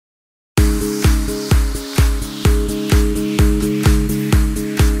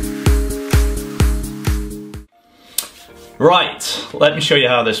Right, let me show you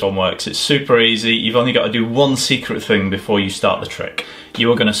how this one works. It's super easy. You've only got to do one secret thing before you start the trick.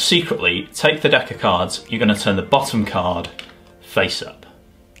 You are going to secretly take the deck of cards, you're going to turn the bottom card face up,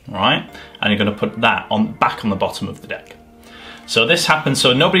 all right? And you're going to put that back on the bottom of the deck. So this happens,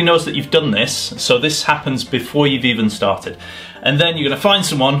 so nobody knows that you've done this, so this happens before you've even started. And then you're going to find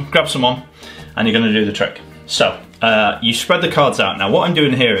someone, grab someone, and you're going to do the trick. So, you spread the cards out. Now what I'm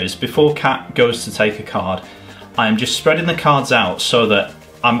doing here is, before Kat goes to take a card, I'm just spreading the cards out so that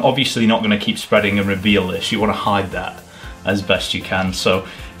I'm obviously not going to keep spreading and reveal this. You want to hide that as best you can. So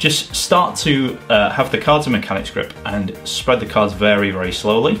just start to have the cards in mechanics grip and spread the cards very, very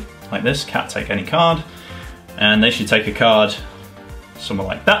slowly, like this. Kat, take any card, and they should take a card somewhere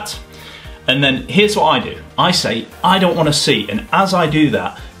like that. And then here's what I do. I say, I don't want to see, and as I do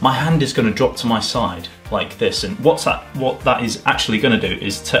that, my hand is going to drop to my side like this. And what that is actually going to do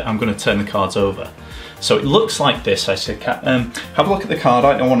is I'm going to turn the cards over. So it looks like this. I say, have a look at the card,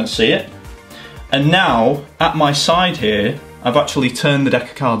 I don't want to see it. And now, at my side here, I've actually turned the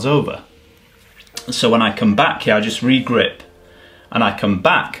deck of cards over. So when I come back here, I just re-grip, and I come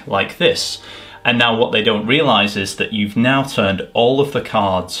back like this. And now what they don't realise is that you've now turned all of the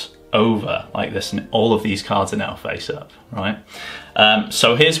cards over like this, and all of these cards are now face up, right?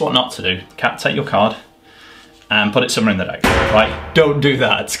 So here's what not to do. Kat, take your card and put it somewhere in the deck, right? Don't do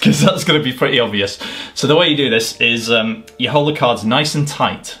that, because that's going to be pretty obvious. So the way you do this is you hold the cards nice and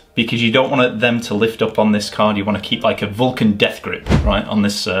tight, because you don't want them to lift up on this card. You want to keep like a Vulcan death grip, right, on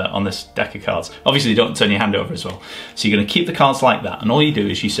this deck of cards. Obviously don't turn your hand over as well. So you're going to keep the cards like that, and all you do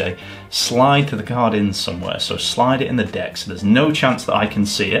is you say, slide the card in somewhere. So slide it in the deck, so there's no chance that I can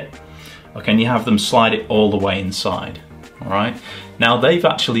see it. Okay, and you have them slide it all the way inside. All right. Now they've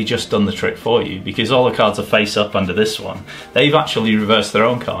actually just done the trick for you, because all the cards are face up under this one. They've actually reversed their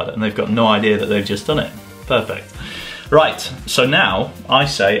own card, and they've got no idea that they've just done it. Perfect. Right, so now I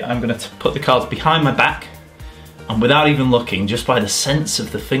say I'm going to put the cards behind my back, and without even looking, just by the sense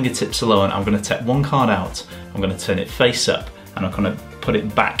of the fingertips alone, I'm going to take one card out, I'm going to turn it face up, and I'm going to put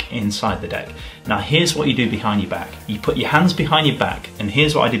it back inside the deck. Now here's what you do behind your back. You put your hands behind your back, and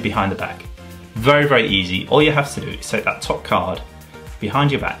here's what I did behind the back. Very, very easy. All you have to do is take that top card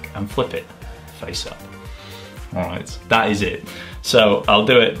behind your back and flip it face up. All right, that is it. So I'll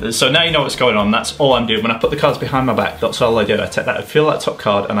do it. So now you know what's going on. That's all I'm doing. When I put the cards behind my back, that's all I do. I take that, I feel that top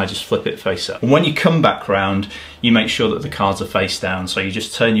card, and I just flip it face up. And when you come back round, you make sure that the cards are face down. So you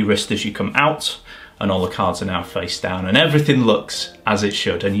just turn your wrist as you come out, and all the cards are now face down, and everything looks as it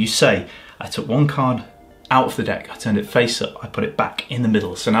should. And you say, I took one card out of the deck, I turned it face up, I put it back in the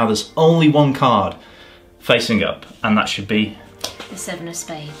middle. So now there's only one card facing up, and that should be the Seven of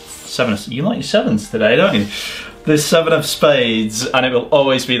Spades. You like your sevens today, don't you? The Seven of Spades, and it will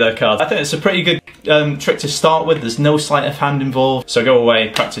always be their card. I think it's a pretty good trick to start with. There's no sleight of hand involved. So go away,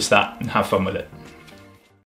 practice that, and have fun with it.